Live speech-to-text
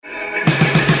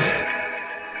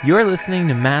You're listening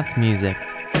to Matt's Music.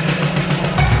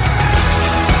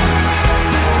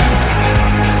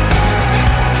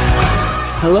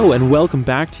 Hello and welcome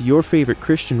back to your favorite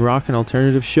Christian rock and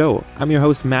alternative show. I'm your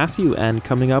host Matthew, and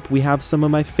coming up we have some of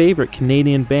my favorite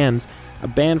Canadian bands, a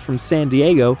band from San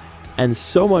Diego, and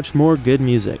so much more good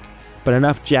music. But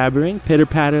enough jabbering, pitter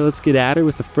patter, let's get at her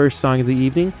with the first song of the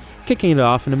evening. Kicking it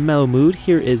off in a mellow mood,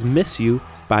 here is Miss You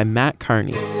by Mat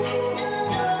Kearney.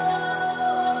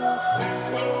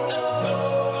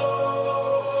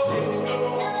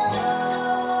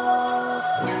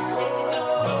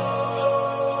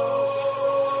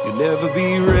 You'll never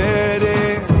be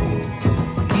ready,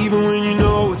 even when you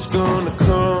know it's gonna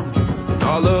come. And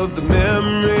all of the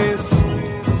memories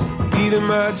beating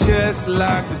my chest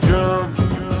like a drum.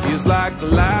 Feels like the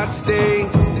last day,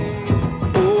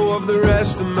 oh, of the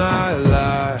rest of my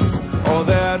life. All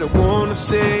that I wanna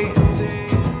say,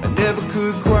 I never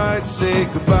could quite say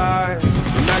goodbye.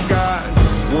 And I got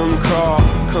one call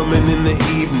coming in the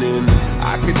evening.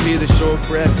 I could hear the short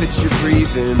breath that you're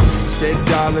breathing. Said,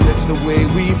 darling, it's the way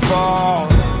we fall.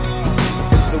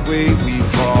 It's the way we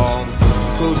fall.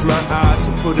 Close my eyes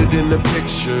and put it in the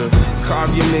picture.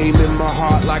 Carve your name in my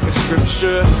heart like a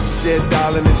scripture. Said,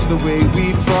 darling, it's the way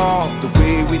we fall. The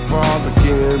way we fall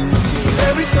again.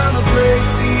 Every time I break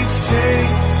these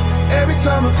chains, every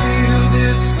time I feel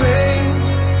this pain,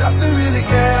 nothing really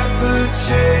ever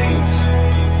changed.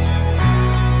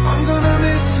 I'm gonna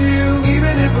miss you,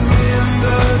 even if I'm in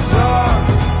the dark,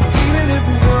 even if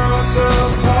the world's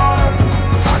apart.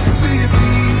 I can feel you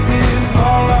beating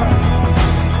hard.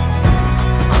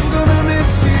 I'm gonna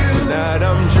miss you. Tonight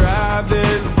I'm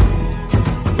driving,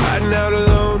 riding out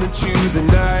alone into the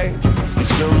night.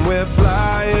 You're somewhere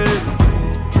flying,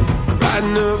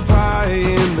 riding up high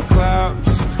in the clouds.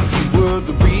 You were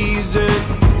the reason,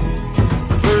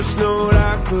 the first note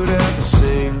I could ever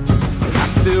sing. And I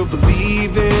still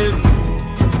believe in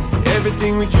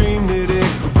everything we dreamed that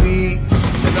it could be.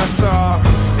 And I saw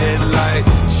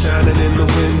headlights shining in the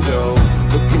window,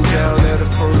 looking down at a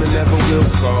phone that never will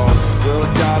call. Well,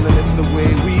 darling, it's the way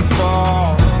we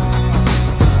fall.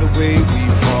 It's the way we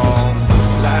fall.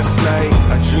 Last night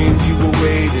I dreamed you were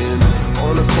waiting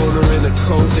on a corner in a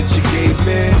coat that you gave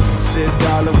me. Said,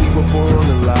 darling, we were born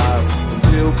alive and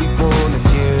we'll be born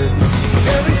again.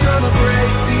 Every time I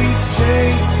break these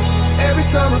chains, every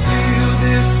time I feel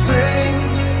this pain,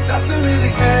 nothing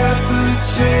really ever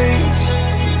changed.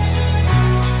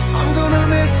 I'm gonna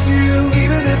miss you,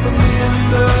 even if I'm in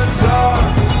the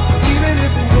dark, even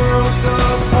if the world's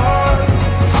apart.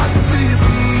 I can feel you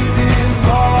beating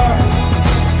hard.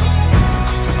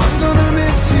 I'm gonna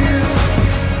miss you.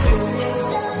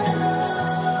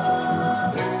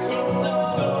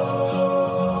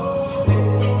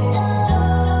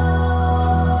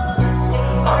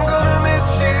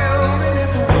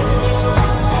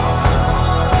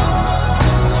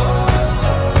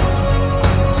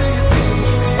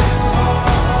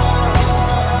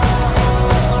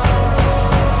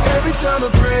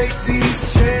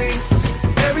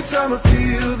 Time I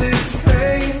feel this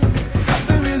pain,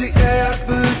 nothing really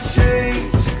ever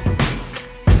changed.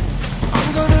 I'm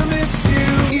gonna miss you,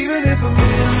 even if I'm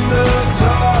in the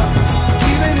dark,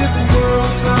 even if the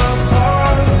world's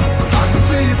apart. I can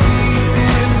feel you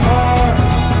beating hard.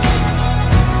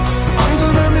 I'm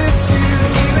gonna miss you,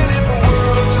 even if the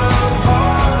world's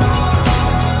apart.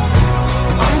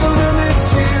 I'm gonna miss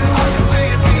you, I can feel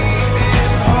you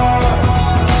beating hard.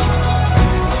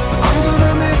 I'm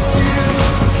gonna miss you.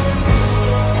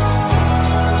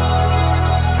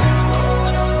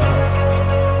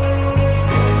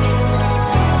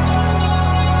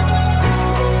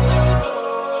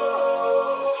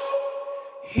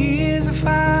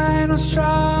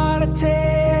 Straw to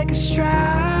take a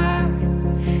stride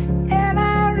in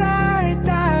the right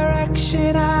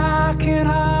direction. I can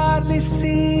hardly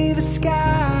see the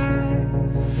sky,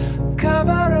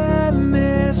 covering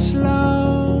this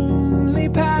lonely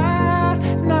path.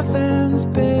 Nothing's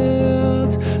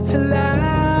built to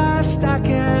last. I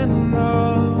can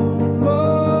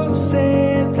almost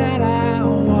say that I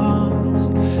want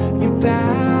you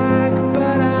back,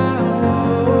 but I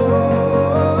won't.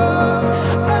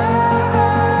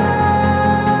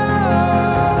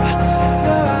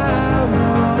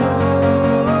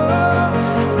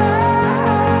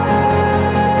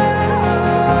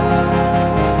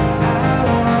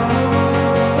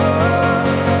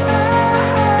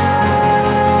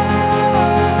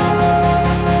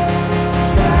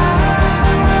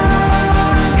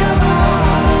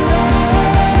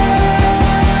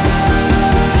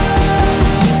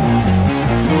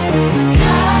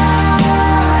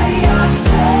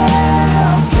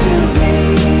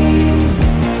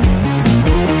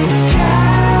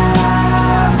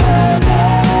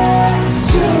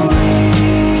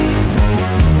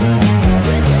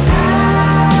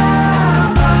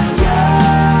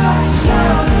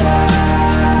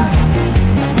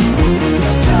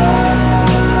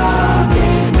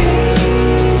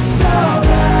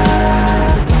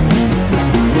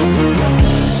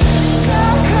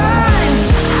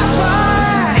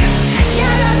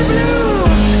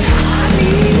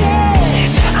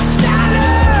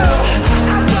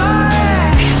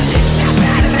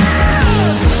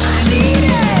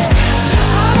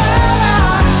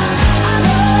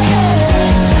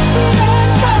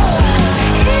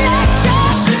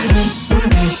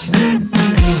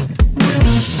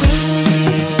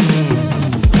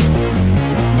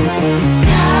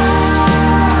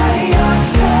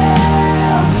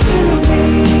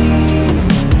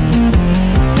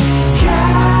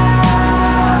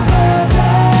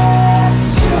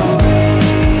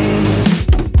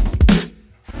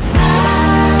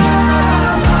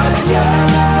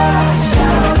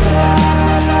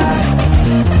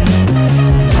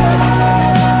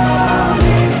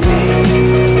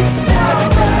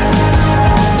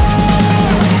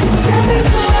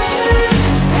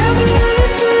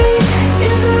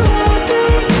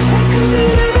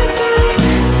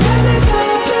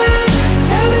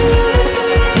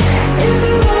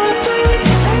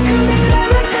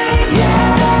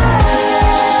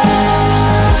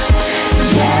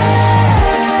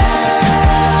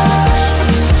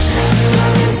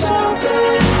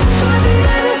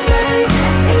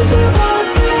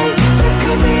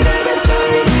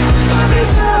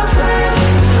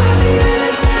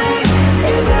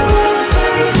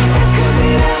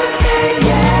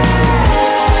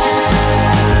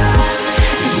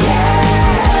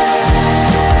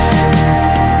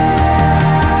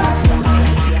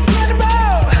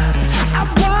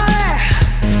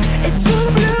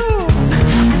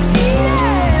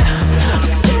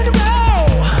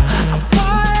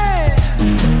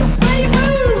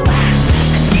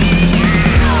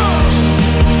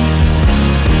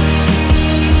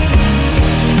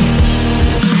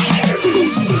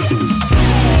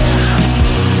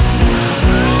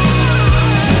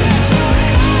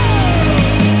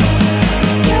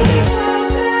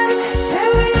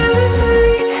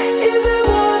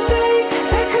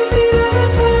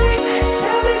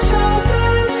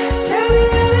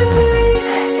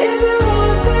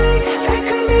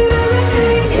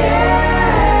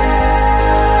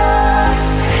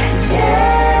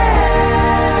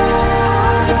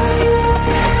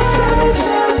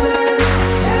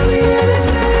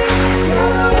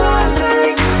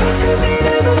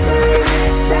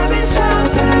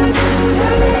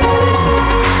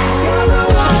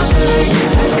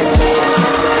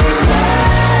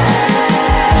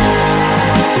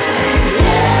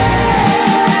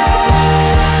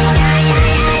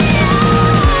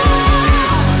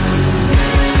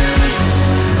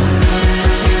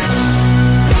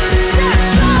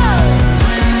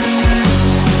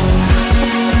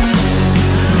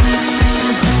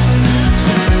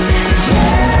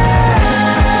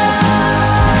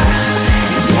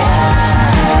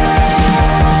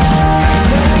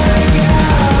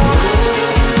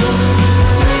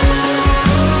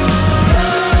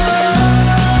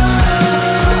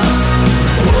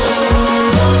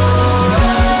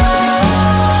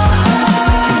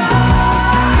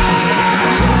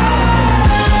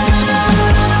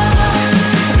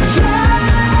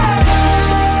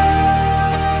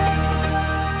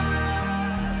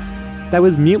 That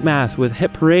was Mute Math with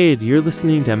Hit Parade. You're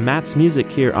listening to Matt's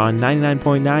Music here on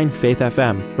 99.9 Faith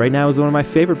FM. Right now is one of my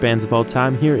favorite bands of all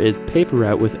time. Here is Paper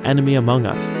Route with Enemy Among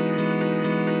Us.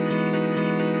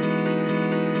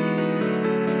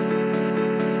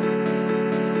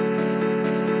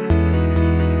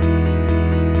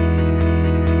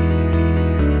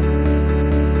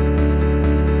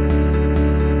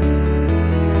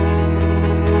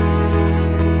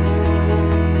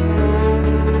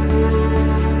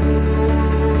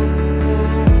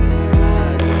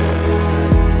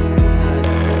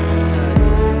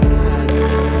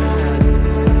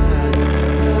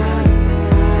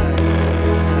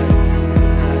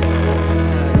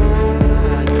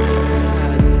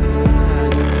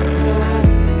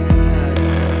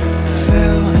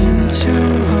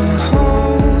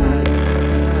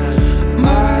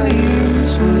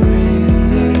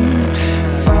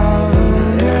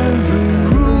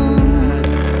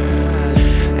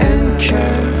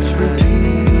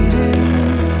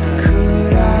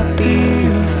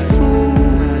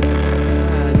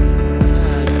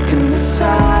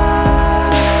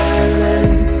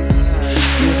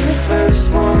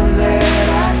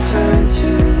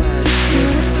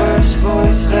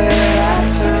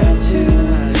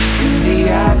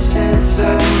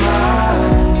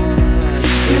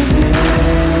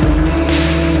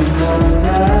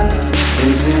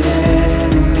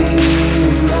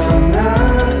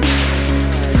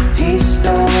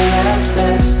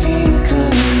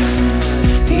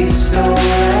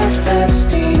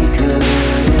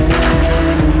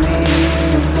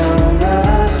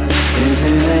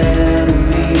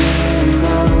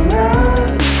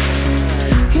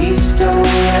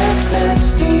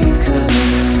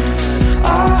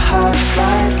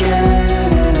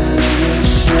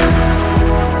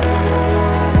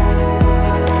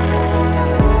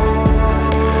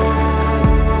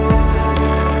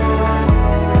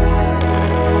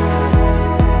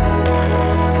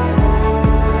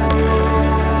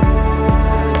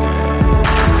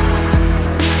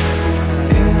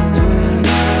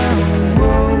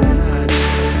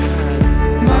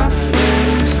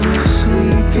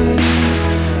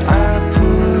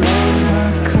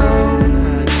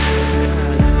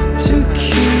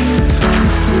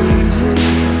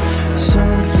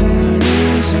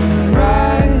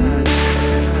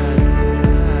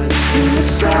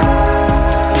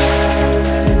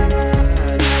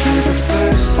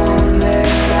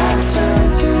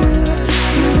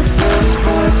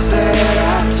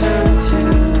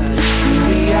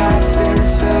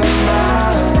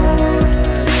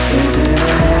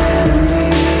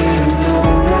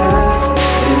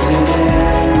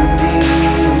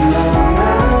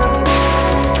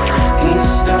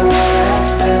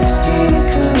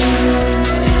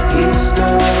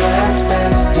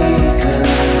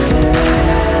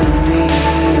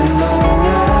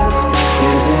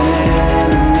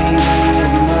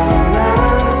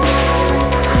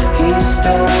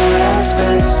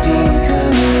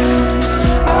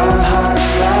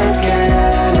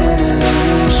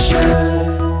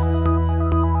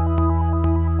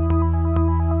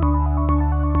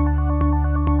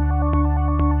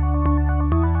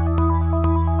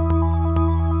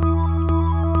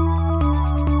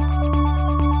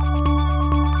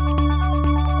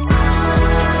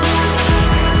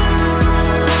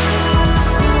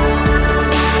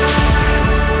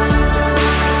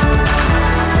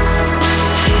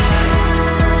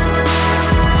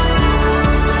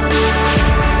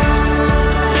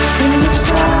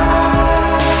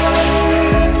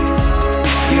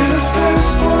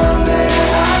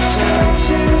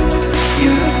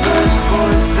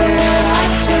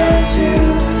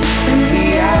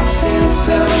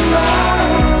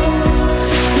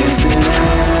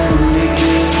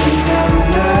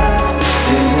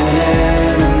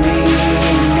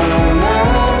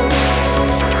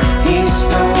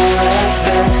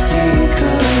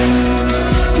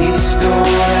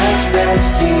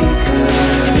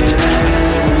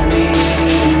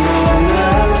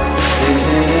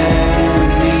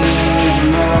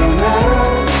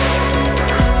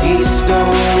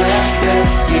 Stole as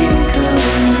best he could.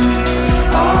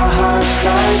 Our hearts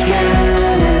like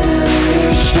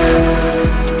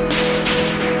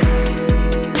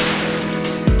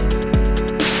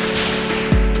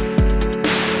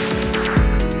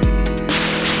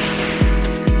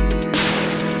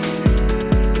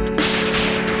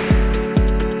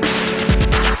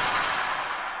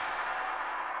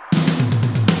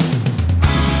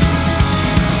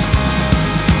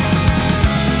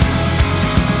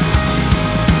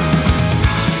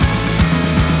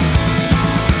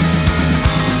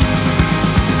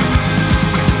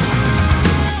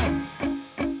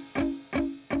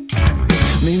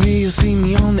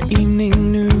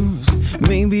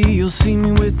see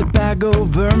me with a bag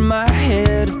over my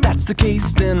head. If that's the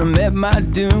case, then I met my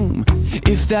doom.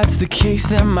 If that's the case,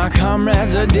 then my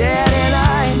comrades are dead. And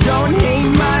I don't hate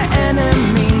my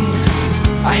enemy,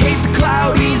 I hate the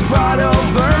cloud he's brought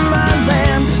over my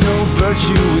land. There's no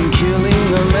virtue in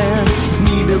killing a man,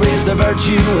 neither is the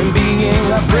virtue in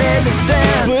being afraid to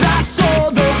stand. But I saw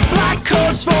the black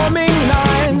coats forming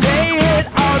lines, they hit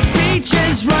our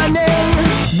beaches running.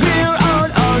 We're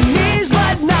on our knees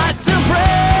but not to pray.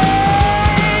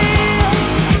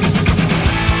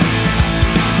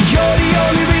 You're the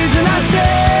only reason I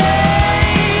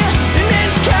stay in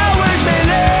this coward's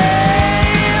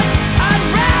melee. I'd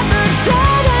rather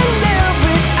die than live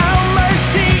without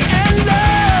mercy and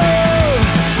love.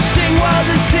 Sing while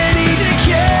the city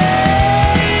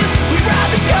decays. We'd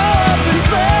rather go up in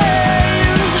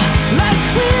flames, lest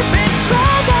we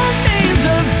betray the names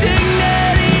of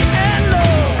dignity and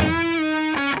love.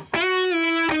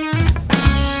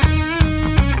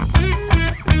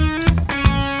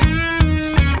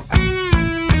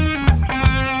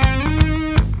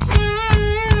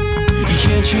 You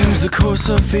can't change the course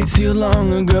of fate sealed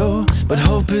long ago, but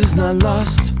hope is not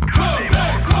lost.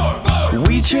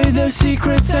 We trade their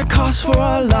secrets at cost for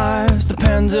our lives. The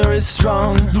panzer is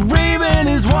strong, the raven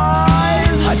is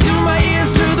wise. I tune my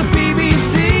ears to the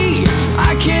BBC.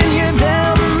 I can't hear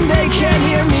them, they can't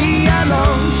hear me. I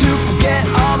long to forget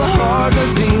all the horrors I've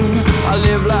seen. I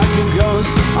live like a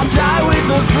ghost, I'll die with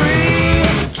the free.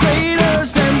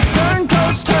 Traitors and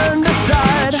turncoats turned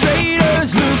aside,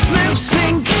 traitors loose lips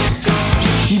sink.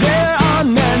 They're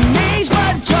on their knees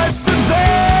but just to beg.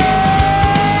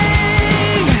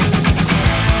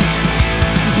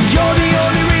 You're the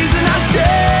only reason I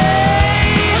stay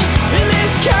in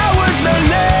this coward's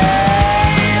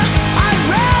melee. I'd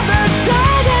rather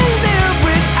die than live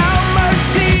without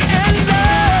mercy and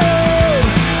love.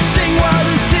 Sing while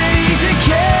the city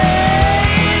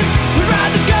decays. We'd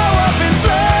rather go up in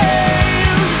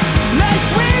flames, lest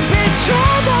we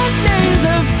betray the names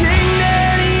of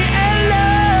dignity and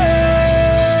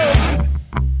love.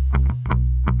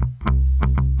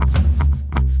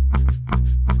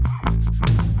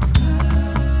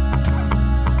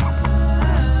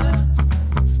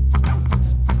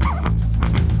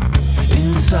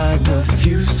 Inside the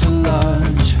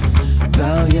fuselage,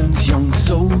 valiant young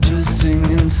soldiers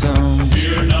singing songs.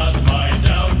 Fear not, my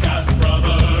downcast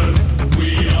brothers,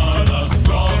 we are the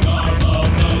strong arm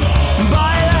of the law.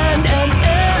 By land and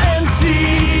air and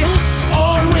sea,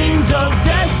 on wings of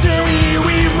destiny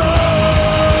we ride.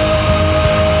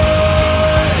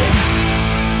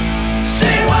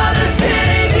 Sing while the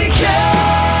city decays.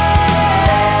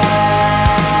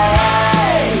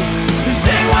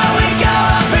 Sing while we go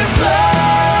up in flames.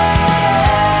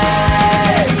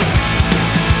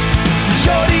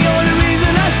 You're the only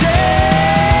reason I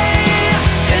stay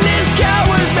in this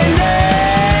coward's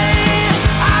melee.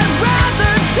 I'd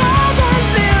rather die than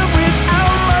live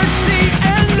without mercy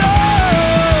and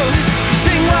love.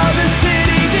 Sing while the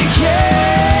city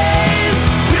decays.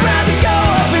 We'd rather go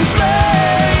up in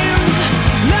flames,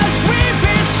 lest we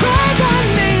betray the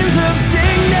names of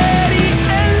dignity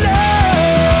and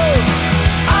love.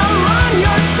 I'm on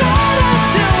your side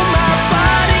until my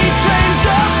body drains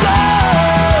of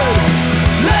blood,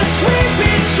 lest we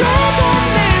betray the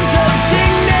names of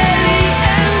dignity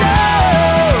and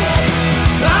love.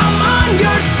 I'm on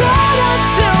your side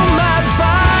until my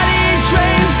body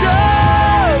drains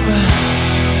of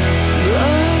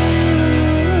blood.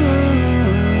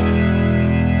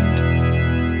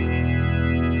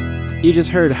 You just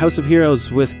heard House of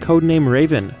Heroes with Codename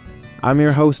Raven. I'm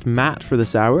your host, Matt, for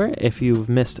this hour. If you've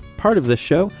missed part of this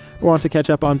show or want to catch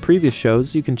up on previous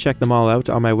shows, you can check them all out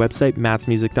on my website,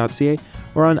 matsmusic.ca,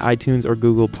 or on iTunes or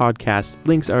Google Podcast.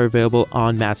 Links are available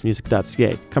on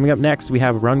matsmusic.ca. Coming up next, we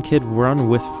have Run Kid Run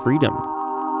with Freedom.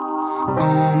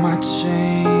 All my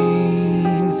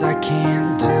chains, I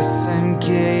can't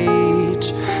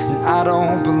disengage, and I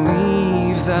don't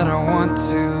believe that I want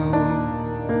to.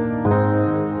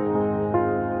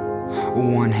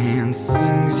 One hand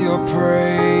sings your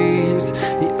praise,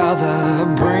 the other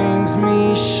brings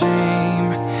me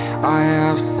shame. I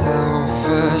have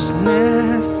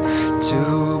selfishness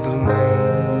to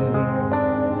blame,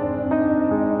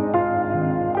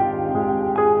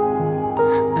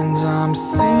 and I'm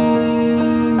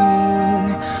singing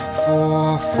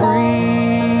for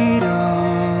freedom.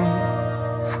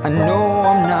 I know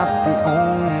I'm not the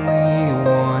only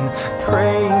one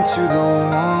praying to the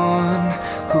one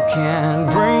who can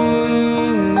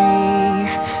bring me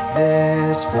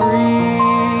this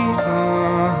freedom.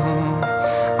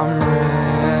 I'm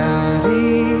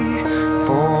ready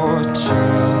for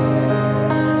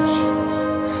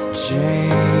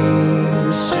change.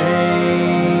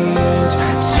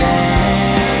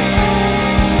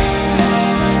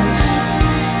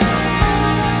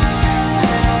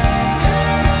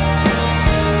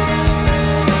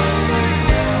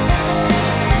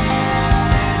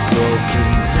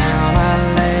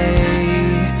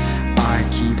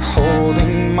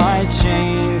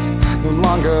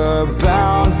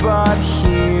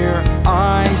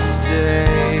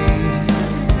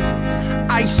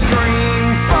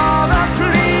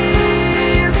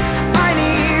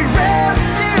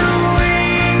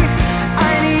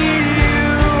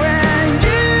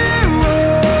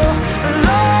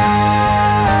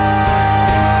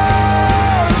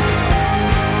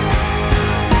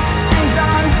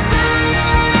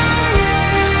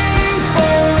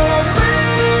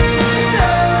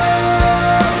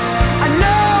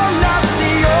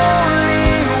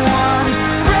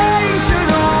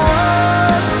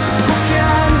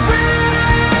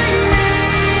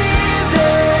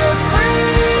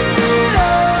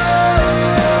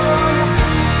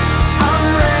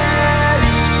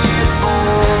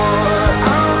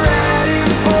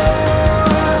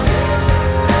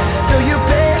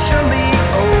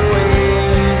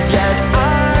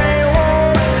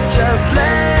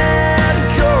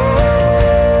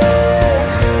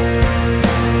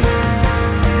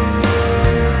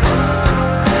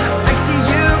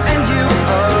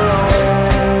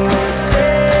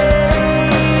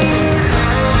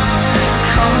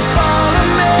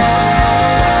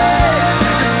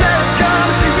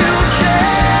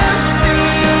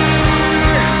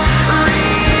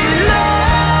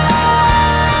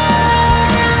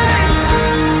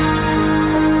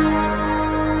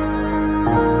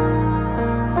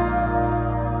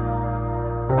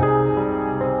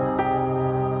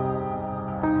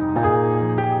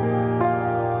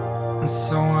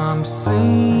 So I'm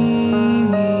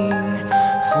singing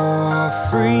for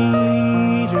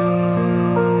freedom.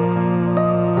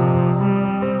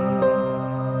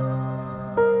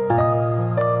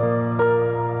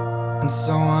 And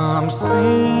so I'm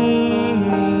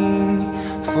singing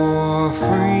for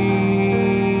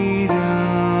freedom.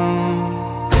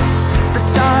 The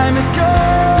time has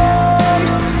come,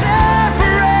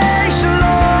 separation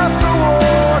lost the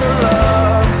war to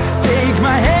love. Take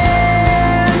my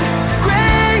hand,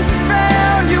 grace has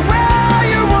found you where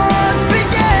you once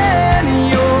began.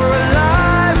 You're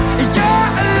alive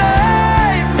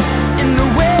in the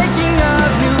waking of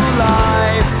new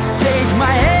life. Take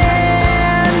my hand.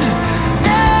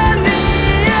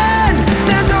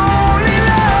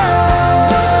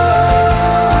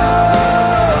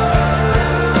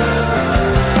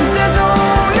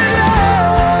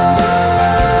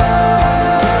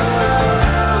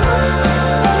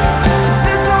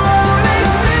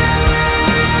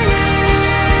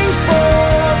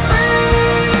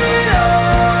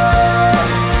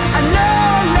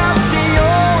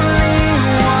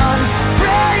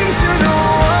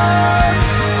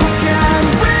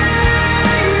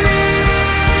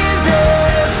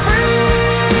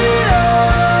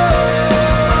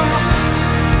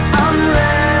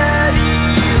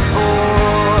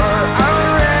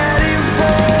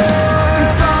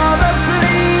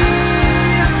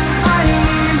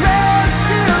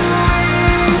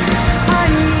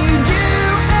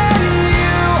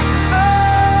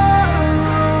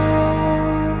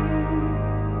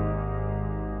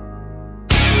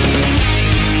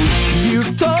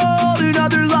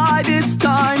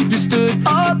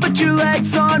 Your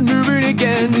legs aren't moving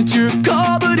again. It's your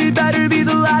call, but it better be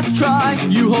the last try.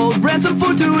 You hold ransom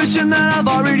for tuition that I've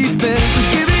already spent. So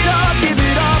give it up,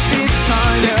 it's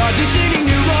time. They're auditioning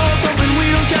new roles, hoping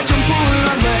we don't catch them pulling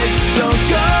our legs. Don't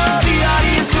go the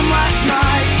audience from last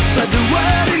night. Spread the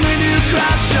word in the new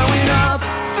crowd showing up.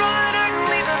 Throw it and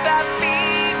leave the bad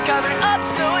feet. Cover up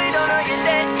so we don't know you're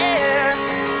there.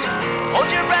 Hold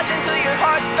your breath until your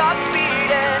heart stops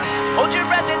beating. Hold your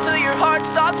breath until your heart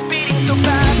stops beating so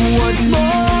fast. Once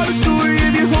more, the story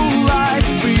of your whole life.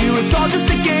 For you, it's all just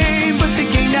a game, but the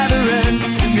game never ends.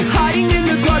 You're hiding in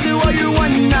the closet while your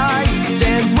one night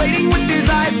stands waiting with his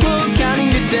eyes closed,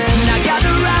 counting to 10. Now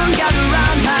gather round,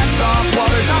 hats off. While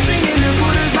they're tossing in their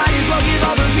quarters, might as well give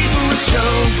all the people a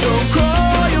show. Don't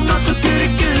cry, I'm not so good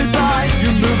at goodbyes.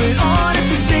 You're moving on at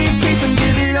the same pace, I'm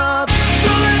giving up.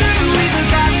 Don't let her leave the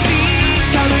back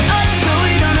feet. Cover up so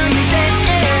we don't know you're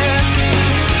there.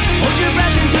 Hold your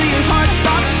breath until your heart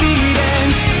stops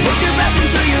beating. Hold your breath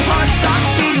until your heart stops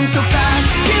beating so fast.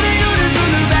 Giving orders on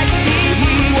the backseat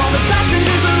while the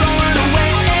passengers are rolling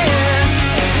away.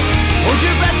 Hold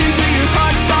your breath until your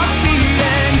heart stops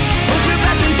beating. Hold your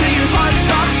breath until your heart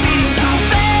stops beating so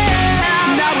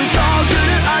fast. Now it's all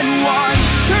gonna unwind.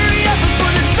 Hurry up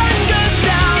before the sun goes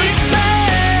down. It's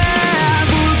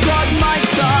past 4 o'clock my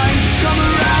time. Come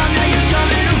around, now you're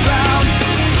coming around.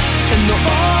 And they'll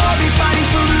all be fighting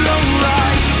for their own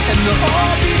rights. And they'll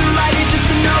all be delighted just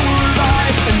to know we're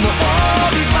alive. And they'll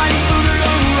all be fighting for their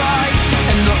own rights.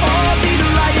 And they'll all be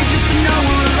delighted just to know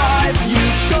we're alive. You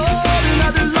told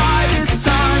another lie this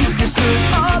time. You stood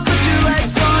up, but your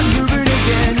legs aren't moving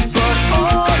again. But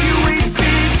oh, you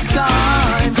wasted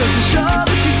time. Goes to show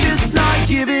that you're just not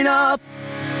giving up.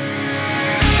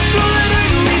 Throw it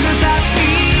and leave the back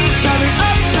feet. Cover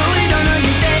up so we don't know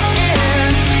you're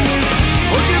there.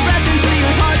 Hold your breath until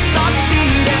your heart stops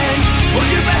beating. Hold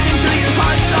your breath until your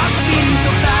heart stops beating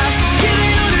so fast.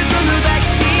 Giving orders from the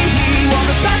backseat while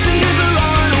the passengers are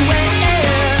rolling away.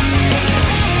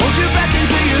 Hold your breath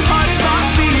until your heart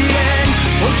stops beating.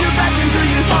 Hold your breath until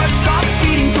your heart stops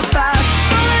beating so fast.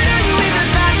 Throw it and leave the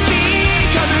back feet.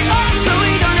 Cover up so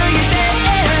we don't know you're there.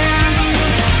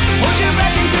 Hold your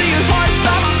breath until your heart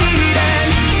stops beating.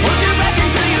 Hold your breath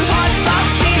until your heart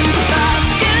stops beating so fast.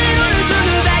 Giving orders from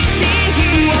the backseat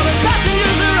while the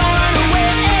passengers are rolling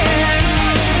away.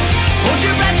 Hold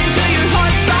your breath until your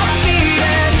heart stops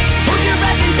beating. Hold your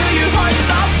breath until your heart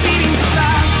stops beating so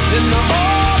fast. And they'll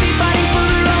all be fighting for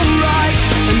their own rights.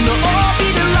 And they'll all be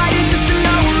delighted just to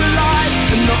know we're alive.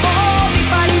 And they'll all be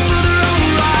fighting for their own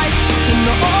rights. And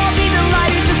they'll all be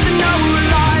delighted just to know we're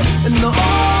alive. And they'll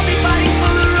all be fighting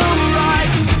for their own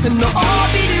rights. And they'll all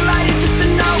be delighted just to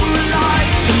know we're alive.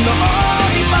 And they'll all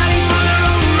be fighting for their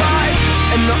own rights.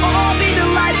 And they'll all be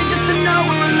delighted just to know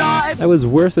we're alive. That was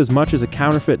Worth as Much as a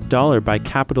Counterfeit Dollar by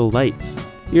Capital Lights.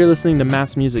 You're listening to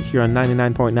Matt's Music here on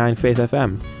 99.9 Faith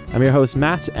FM. I'm your host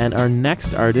Matt, and our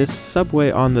next artist, Subway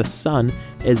on the Sun,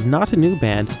 is not a new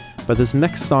band, but this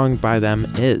next song by them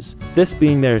is. This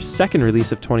being their second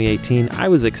release of 2018, I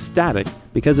was ecstatic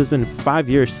because it's been 5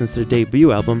 years since their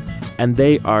debut album, and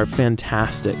they are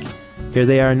fantastic. Here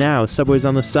they are now, Subways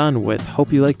on the Sun with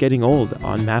Hope You Like Getting Old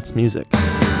on Matt's Music.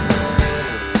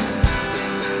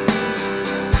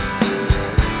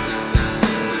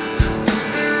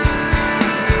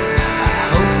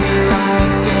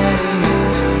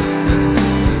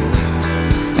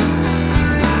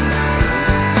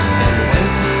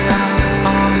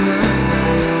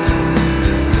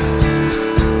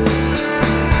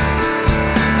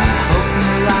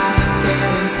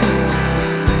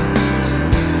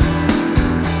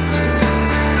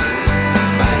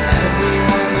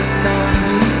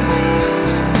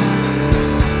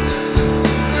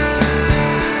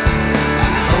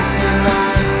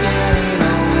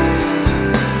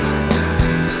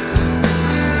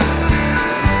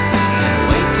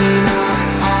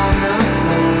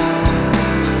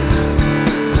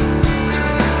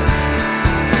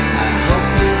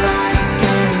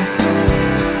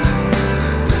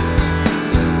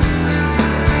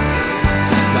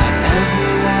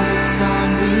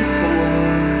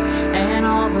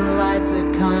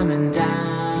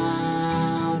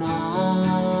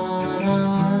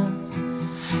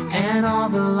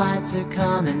 Are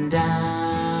coming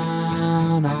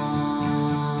down on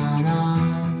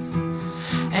us,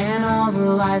 and all the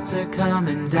lights are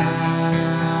coming down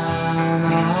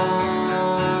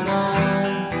on us.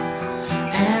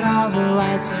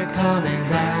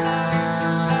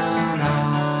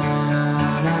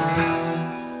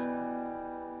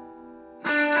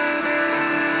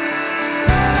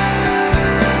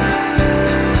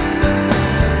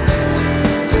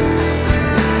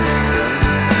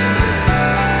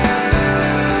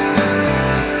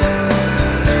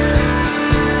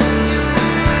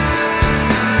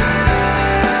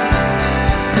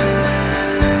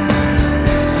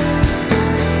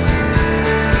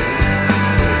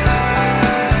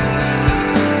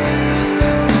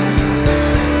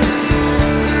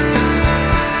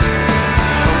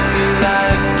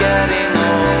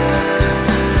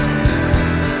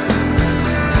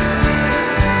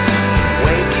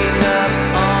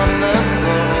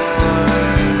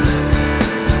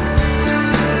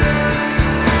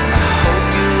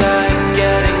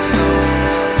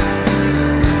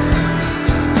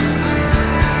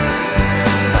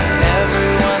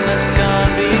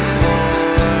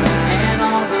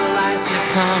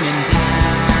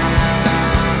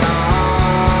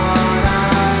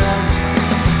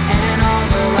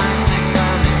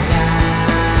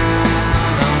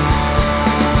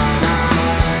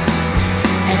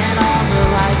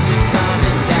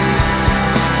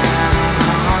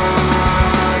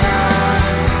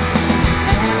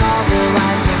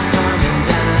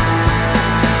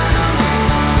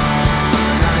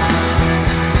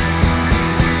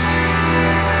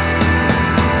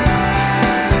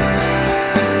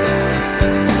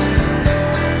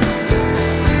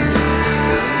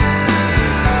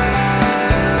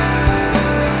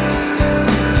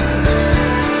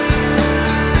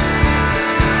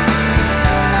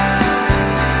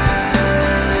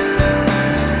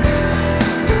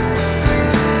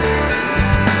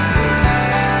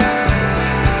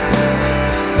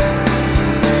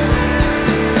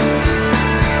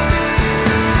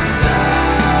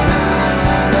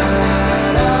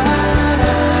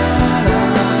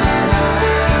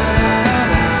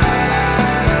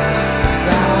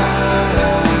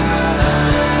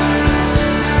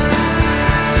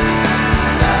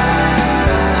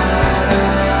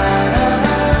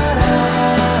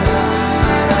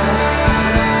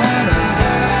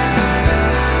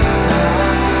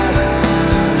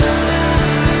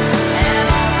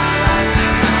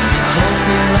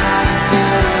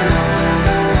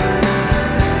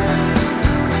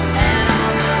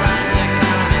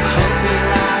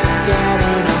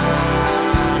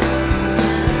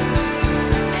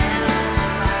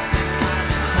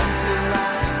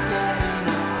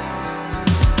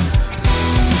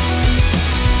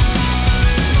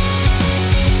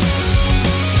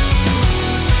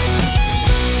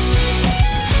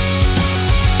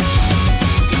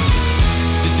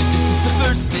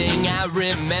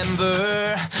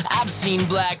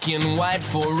 Black and white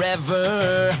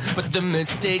forever, but the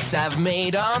mistakes I've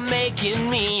made are making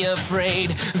me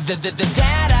afraid that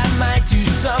I might do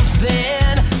something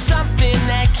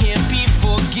that can't be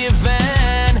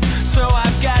forgiven. So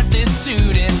I've got this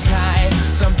suit and tie,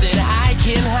 something I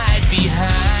can hide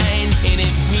behind, and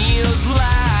it feels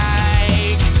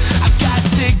like I've got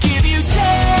to give you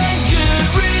 10 good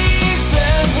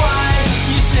reasons why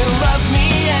you still love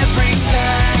me every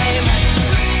time.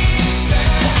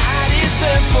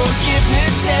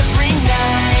 Forgiveness every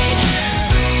night.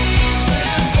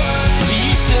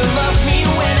 You still love me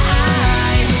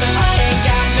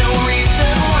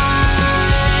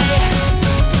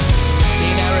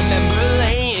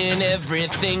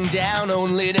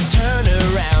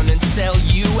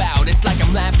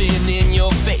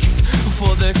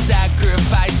the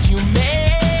sacrifice you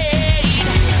made.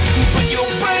 But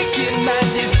you're breaking my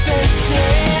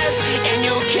defenses, and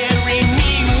you'll carry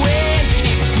me when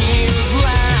it feels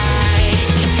like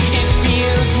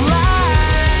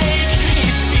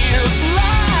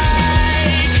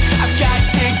I've got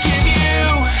to give you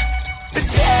 10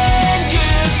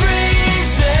 good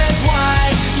reasons why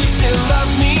you still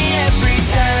love me every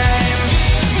time.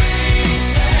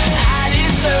 I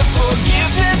deserve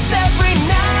forgiveness every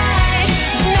night.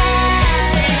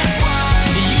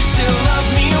 You still love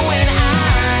me when I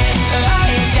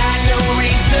ain't got no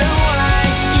reason why.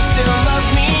 You still love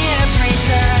me every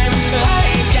time. I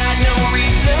ain't got no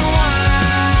reason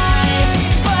why.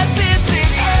 But this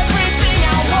is everything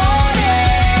I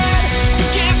wanted. To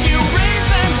give you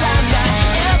reasons I'm not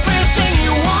everything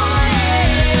you wanted.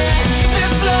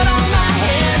 There's blood on my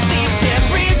hands. These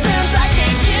 10 reasons I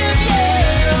can give you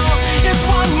is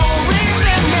one more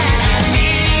reason that I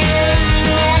need you.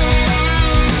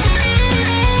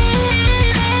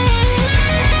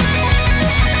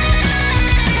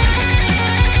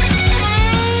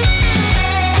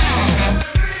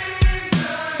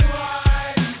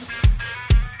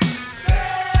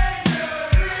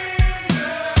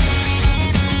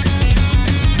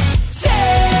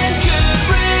 Ten good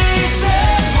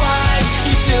reasons why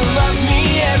you still love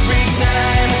me every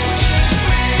time.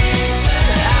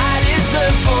 I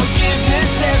deserve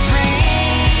forgiveness every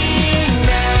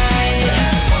night.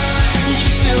 You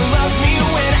still love me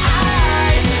when I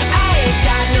ain't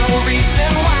got no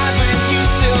reason why, but you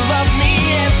still love me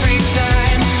every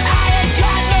time. I ain't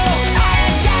got no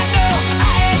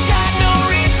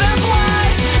reasons why.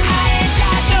 I ain't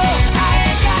got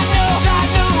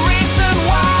no reason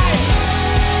why.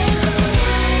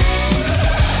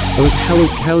 It was Hello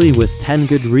Kelly with 10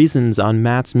 Good Reasons on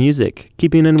Matt's Music.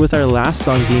 Keeping in with our last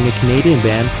song being a Canadian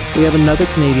band, we have another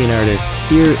Canadian artist.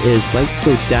 Here is Lights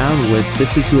Go Down with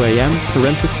This Is Who I Am,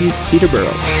 parentheses,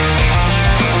 Peterborough.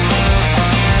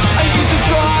 I used to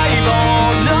drive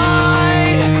all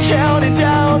night, counting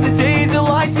down the days till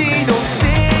I see those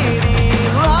city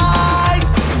lights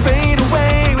fade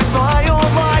away with my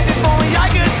own life. If only I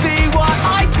could see what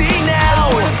I see now.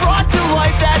 I would have brought to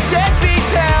life that deadbeat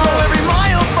town. Now every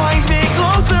mile finds me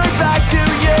closer back to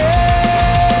you.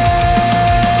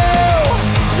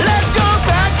 Let's go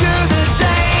back to the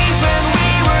days when we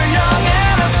were young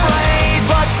and afraid,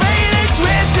 but faded,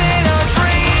 twisted our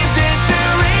dreams.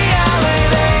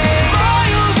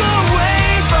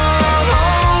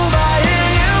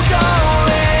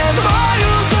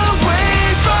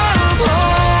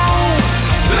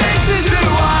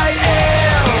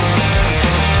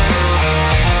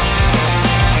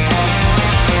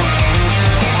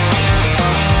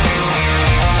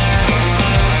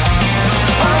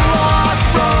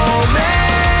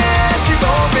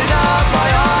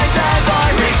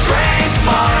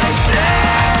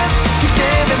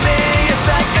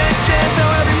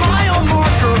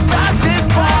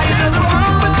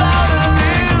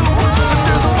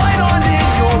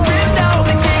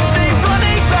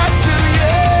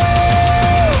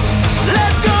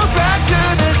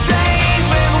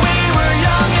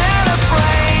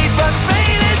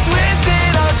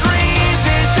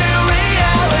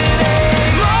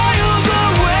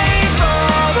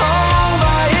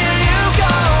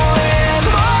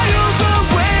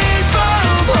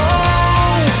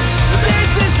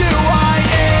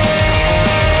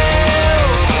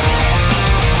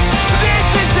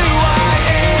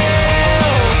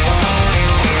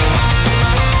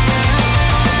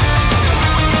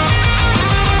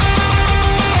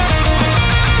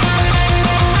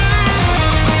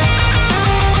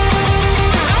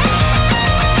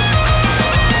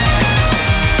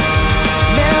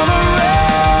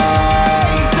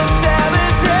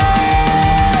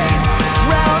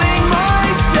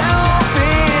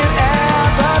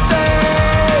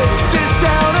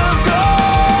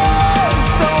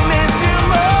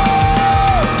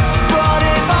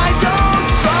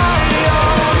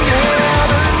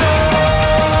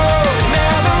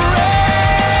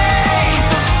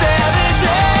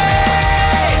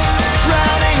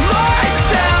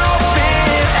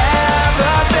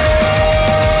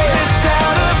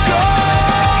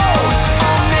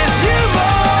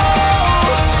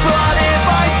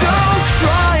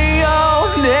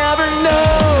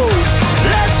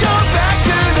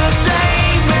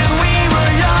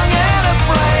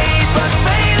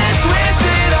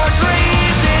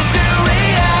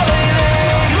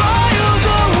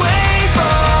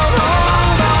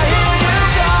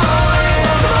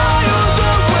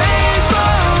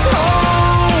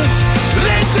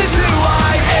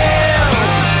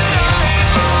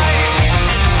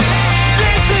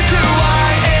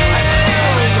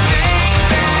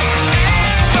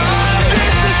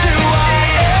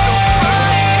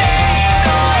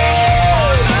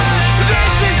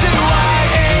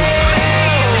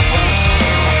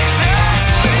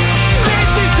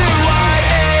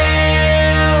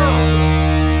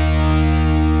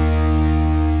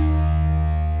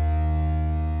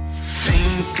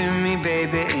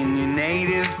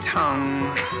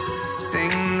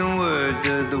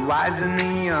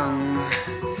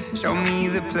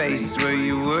 place where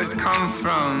your words come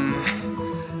from.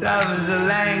 Love's the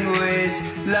language,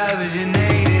 love's your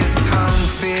native tongue.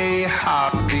 Feel your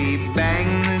heartbeat, bang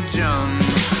the drum.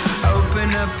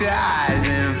 Open up your eyes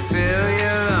and fill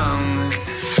your lungs.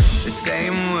 The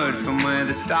same word from where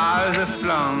the stars are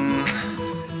flung.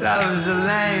 Love's the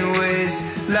language,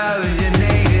 love's your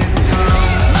native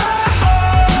tongue. My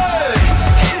heart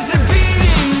is a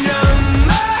beating drum.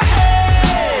 My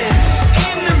head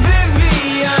in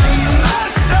oblivion. My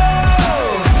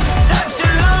soul such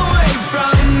a long way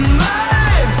from my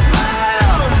lips, my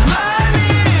lungs, my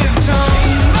native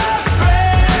tongue. My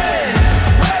friend,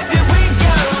 where did we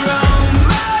go wrong?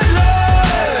 My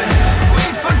Lord, we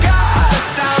forgot our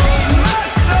sound. My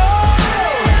soul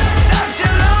such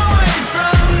a long way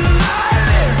from my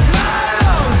lips, my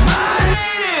lungs, my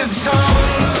native tongue.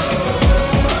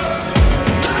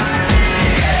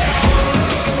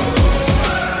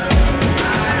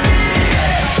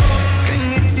 Sing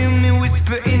it to me,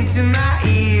 whisper into my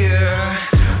ear.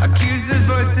 Accusers'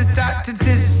 voices start to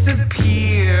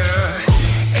disappear.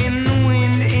 In the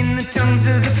wind, in the tongues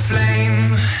of the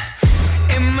flame.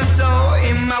 In my soul,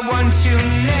 in my one true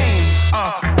name.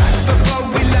 Back before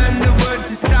we learned the words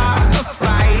to start a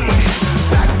fight.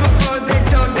 Back before they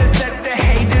told us that the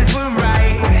haters were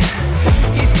right.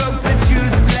 He spoke the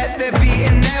truth, let there be,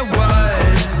 and there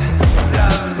was.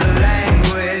 Love's the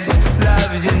language,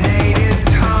 love's your native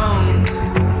tongue.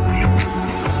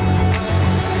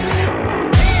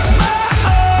 My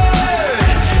heart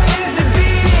is a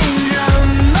beating drum.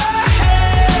 My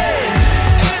head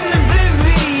in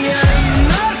oblivion.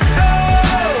 My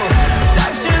soul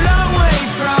such a long way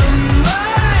from my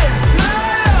lips, my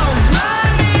lungs, my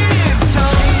native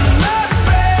tongue. My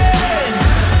friend,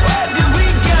 where did we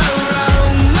go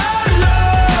wrong? My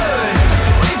Lord,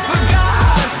 we forgot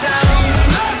our sound.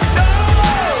 My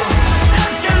soul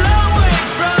such a long way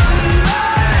from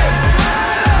my lips, my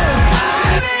lungs, my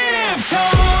native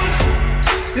tongue.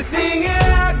 So sing it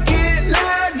out, get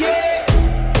loud, yeah.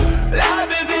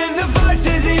 Louder than the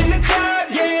voices in the crowd,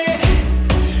 yeah.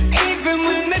 Even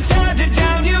when they try to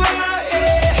drown you out,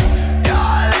 yeah.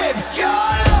 Your lips, your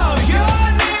lungs, your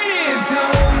native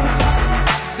tongue.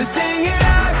 So sing it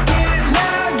out, get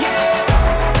loud, yeah.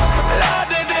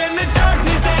 Louder than the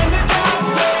darkness and the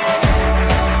doubts, yeah.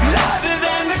 Louder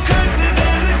than the curses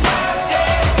and the shouts,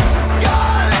 yeah.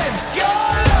 Your lips, your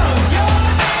lungs, your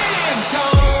native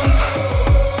tongue.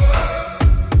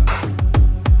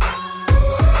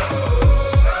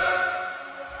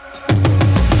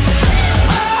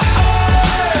 My heart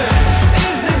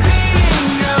is a beating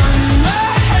drum. My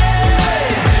head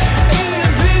in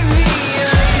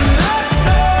oblivion. My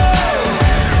soul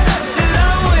such a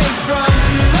long way from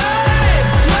my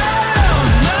lips, my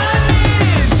lungs, my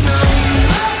native tongue.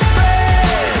 My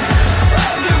friend,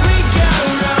 where did we go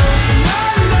wrong?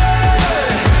 My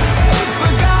Lord, we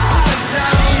forgot our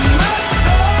sound. My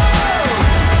soul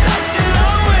such a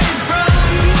long way from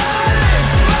my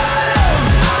lips, my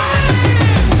lungs, my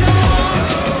native tongue.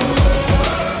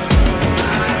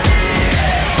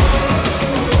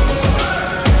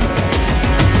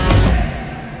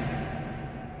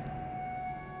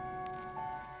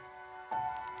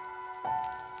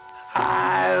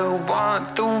 I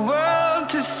want the world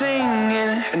to sing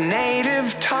in a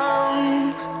native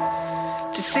tongue,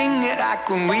 to sing it like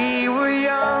when we were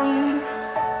young,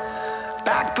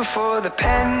 back before the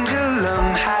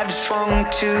pendulum had swung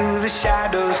to the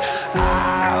shadows.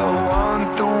 I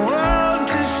want the world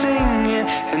to sing in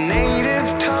a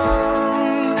native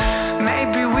tongue.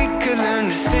 Maybe we could learn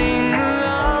to sing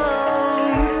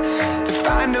along, to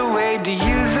find a way to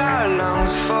use our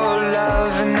lungs for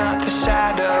love and not the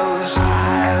shadows. I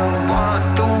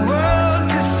want the world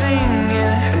to sing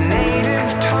in a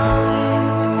native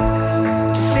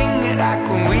tongue, to sing it like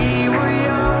when we were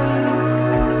young,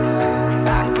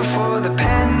 back before the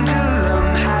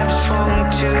pendulum had swung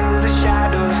to the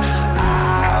shadows.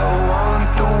 I want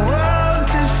the world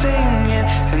to sing in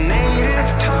a native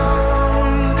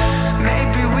tongue.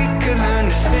 Maybe we could learn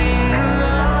to sing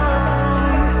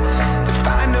along, to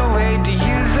find a way to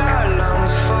use our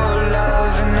lungs for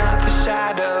love and not the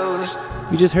shadows.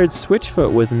 You just heard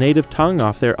Switchfoot with Native Tongue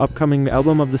off their upcoming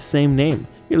album of the same name.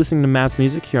 You're listening to Mat's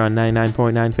Music here on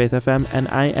 99.9 Faith FM, and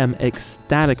I am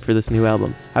ecstatic for this new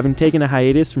album. Having taken a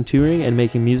hiatus from touring and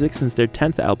making music since their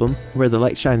 10th album, Where the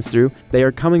Light Shines Through, they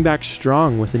are coming back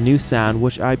strong with a new sound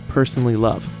which I personally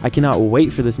love. I cannot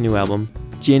wait for this new album.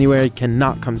 January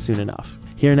cannot come soon enough.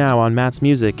 Here now on Mat's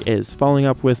Music is Falling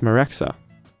Up with Marexa.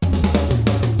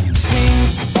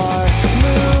 Things are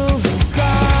moving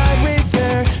sideways,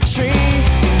 they're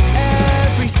tracing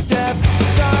every step.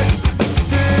 Starts a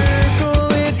circle,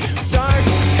 it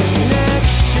starts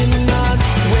connection.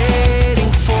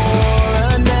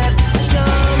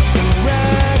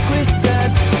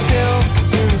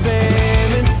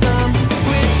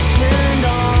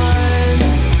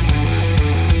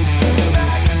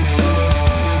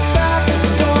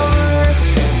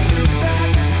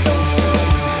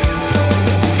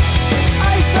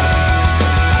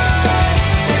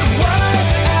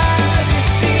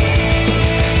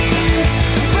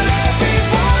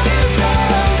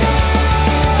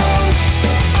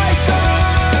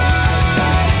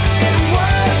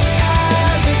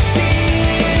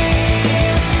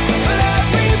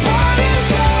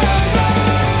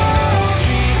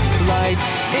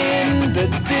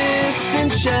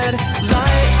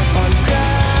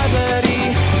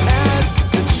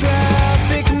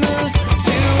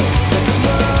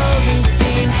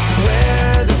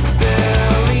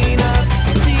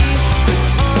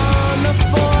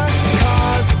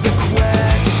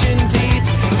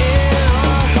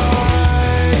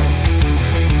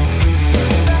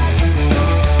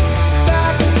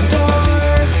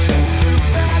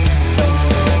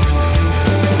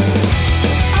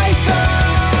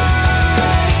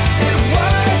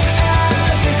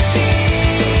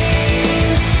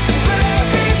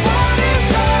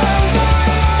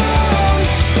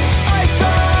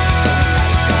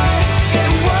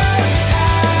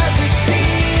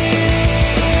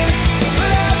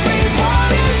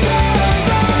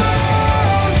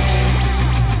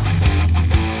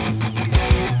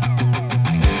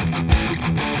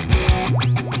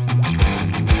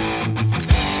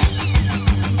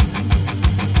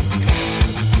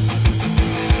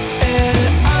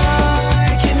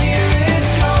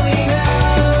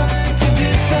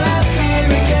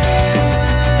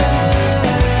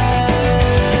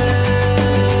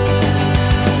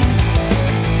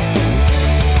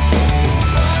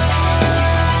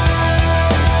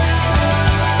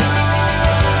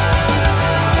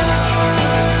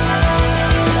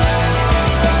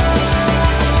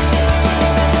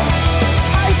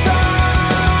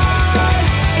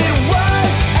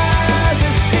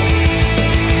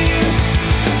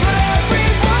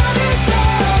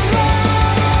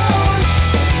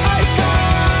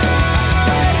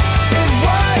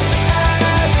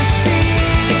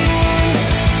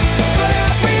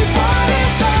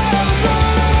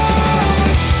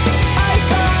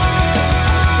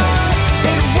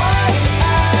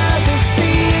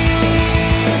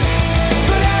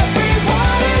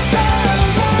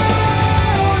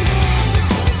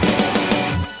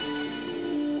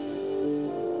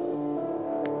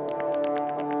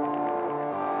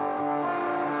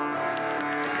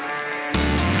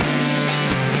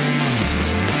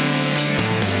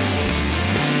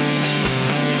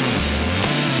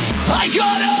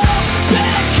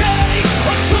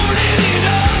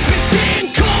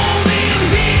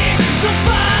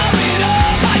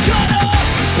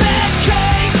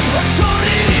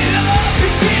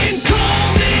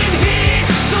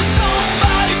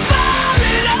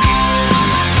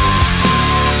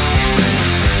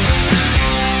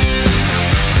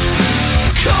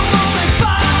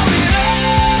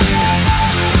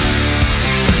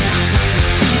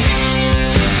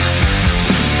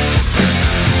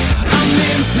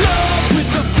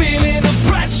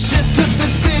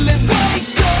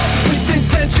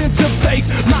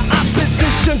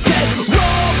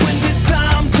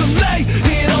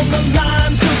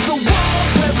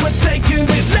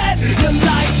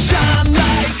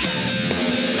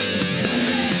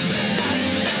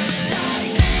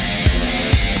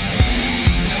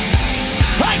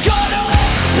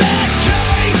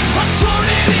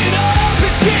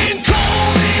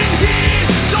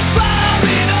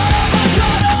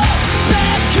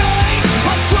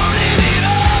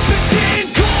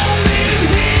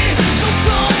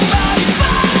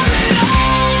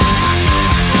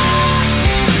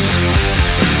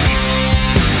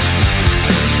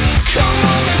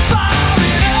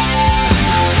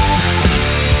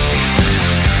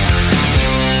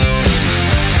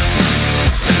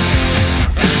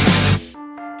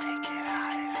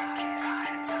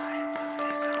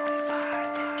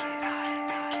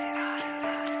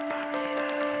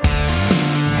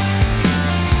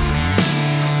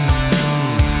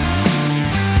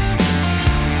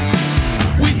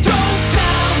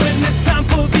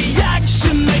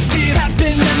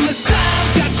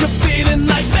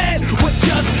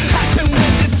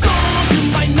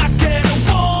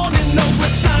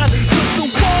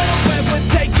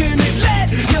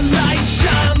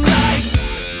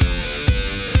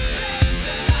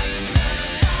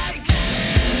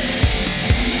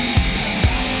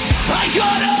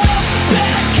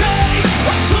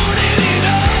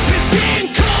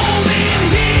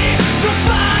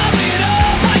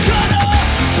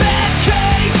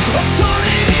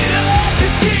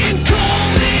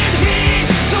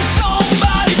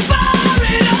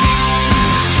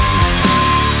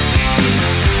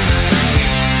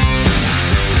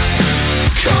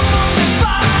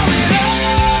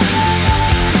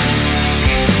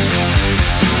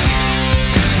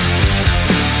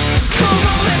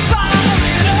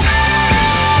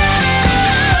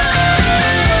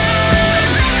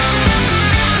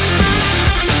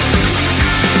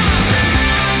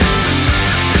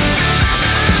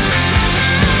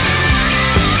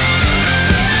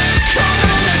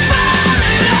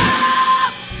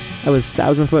 That was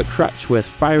 1000 Foot Crutch with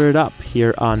Fire It Up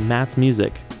here on Matt's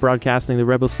Music, broadcasting the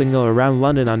Rebel signal around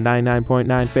London on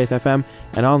 99.9 Faith FM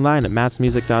and online at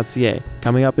mattsmusic.ca.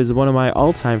 Coming up is one of my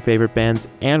all-time favorite bands,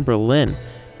 Anberlin.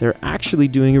 They're actually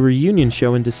doing a reunion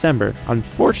show in December.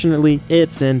 Unfortunately,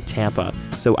 it's in Tampa,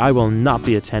 so I will not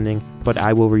be attending, but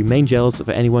I will remain jealous of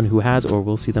anyone who has or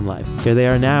will see them live. Here they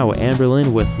are now,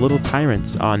 Anberlin with Little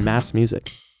Tyrants on Matt's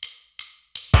Music.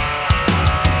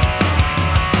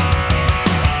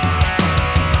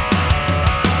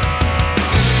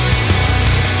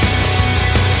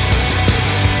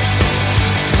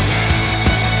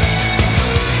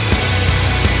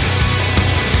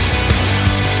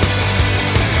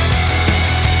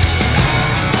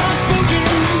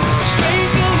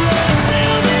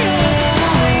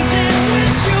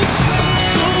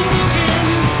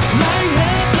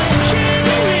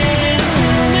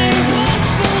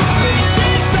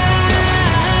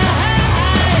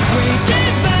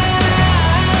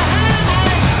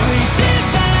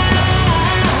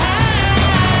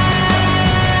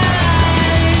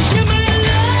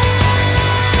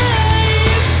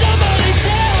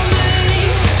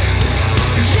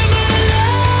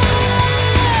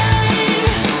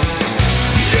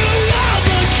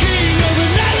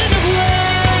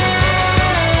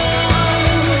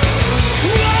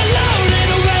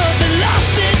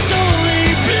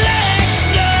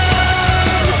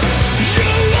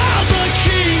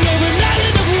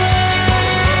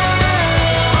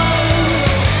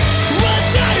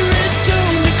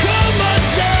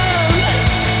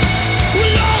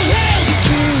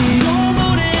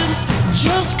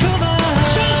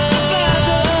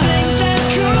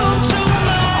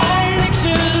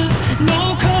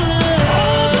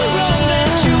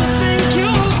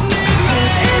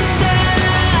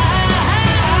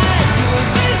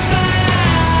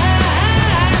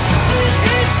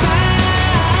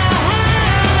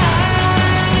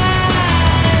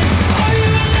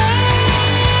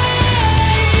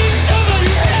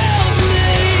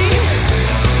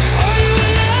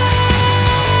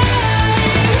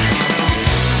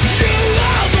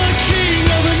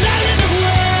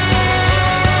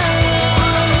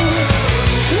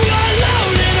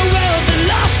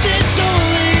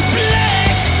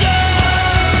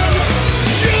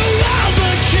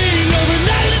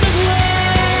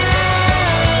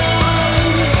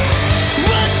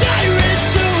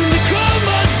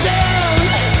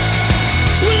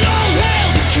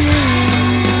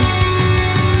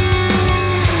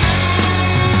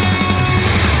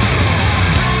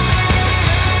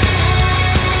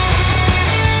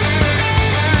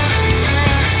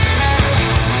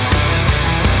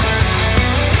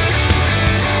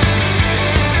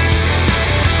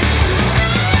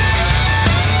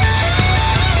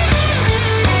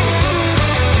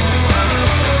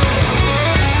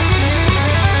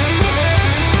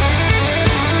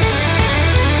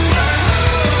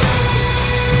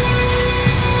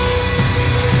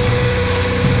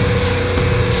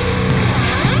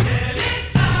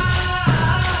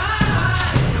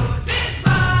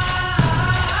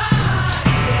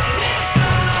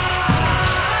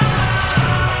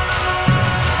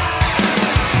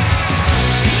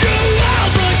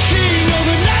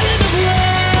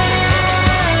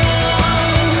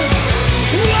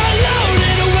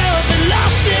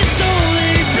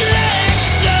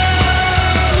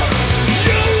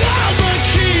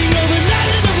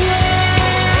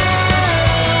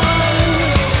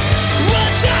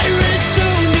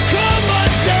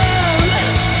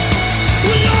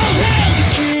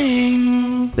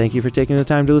 Thank you for taking the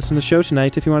time to listen to the show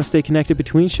tonight. If you want to stay connected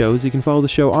between shows, you can follow the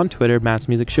show on Twitter, Matt's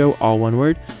Music Show, all one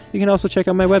word. You can also check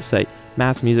out my website,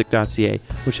 mattsmusic.ca,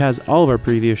 which has all of our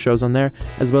previous shows on there,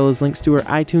 as well as links to our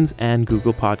iTunes and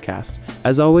Google Podcast.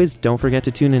 As always, don't forget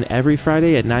to tune in every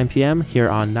Friday at 9 p.m. here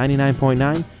on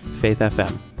 99.9 Faith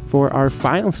FM. For our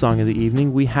final song of the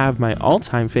evening, we have my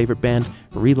all-time favorite band,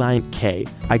 Relient K.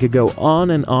 I could go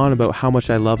on and on about how much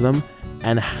I love them,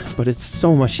 but it's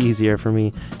so much easier for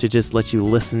me to just let you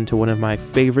listen to one of my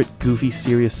favorite goofy,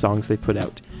 serious songs they put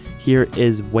out. Here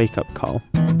is Wake Up Call.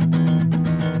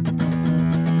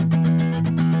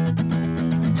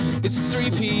 It's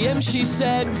 3 p.m. she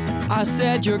said, I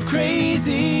said you're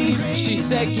crazy. She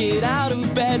said get out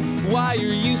of bed, why are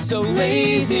you so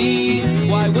lazy?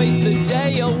 Why waste the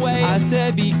day away? I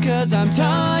said because I'm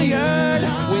tired.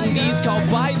 Wendy's called,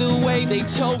 by the way, they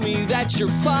told me that you're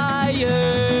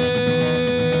fired.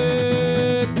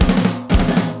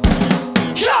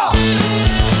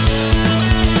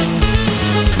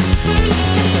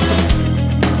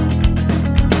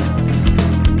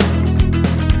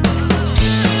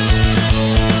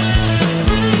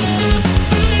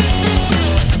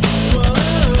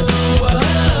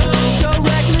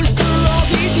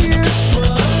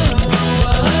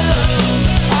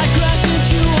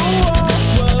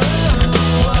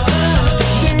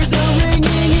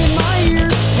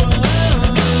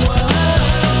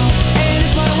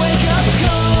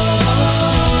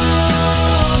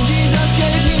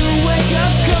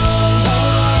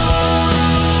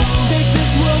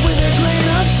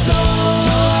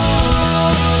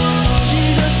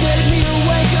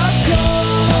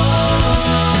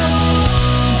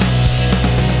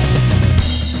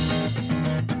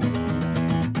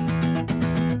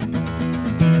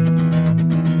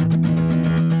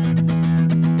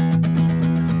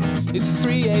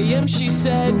 a.m. She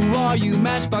said, who are you,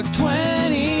 Matchbox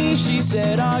 20? She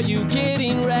said, are you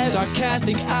getting rest?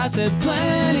 Sarcastic, I said,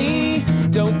 plenty.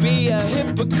 Don't be a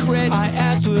hypocrite. I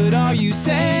asked, what are you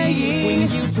saying?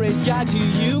 When you praise God, do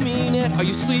you mean it? Are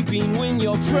you sleeping when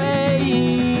you're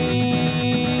praying?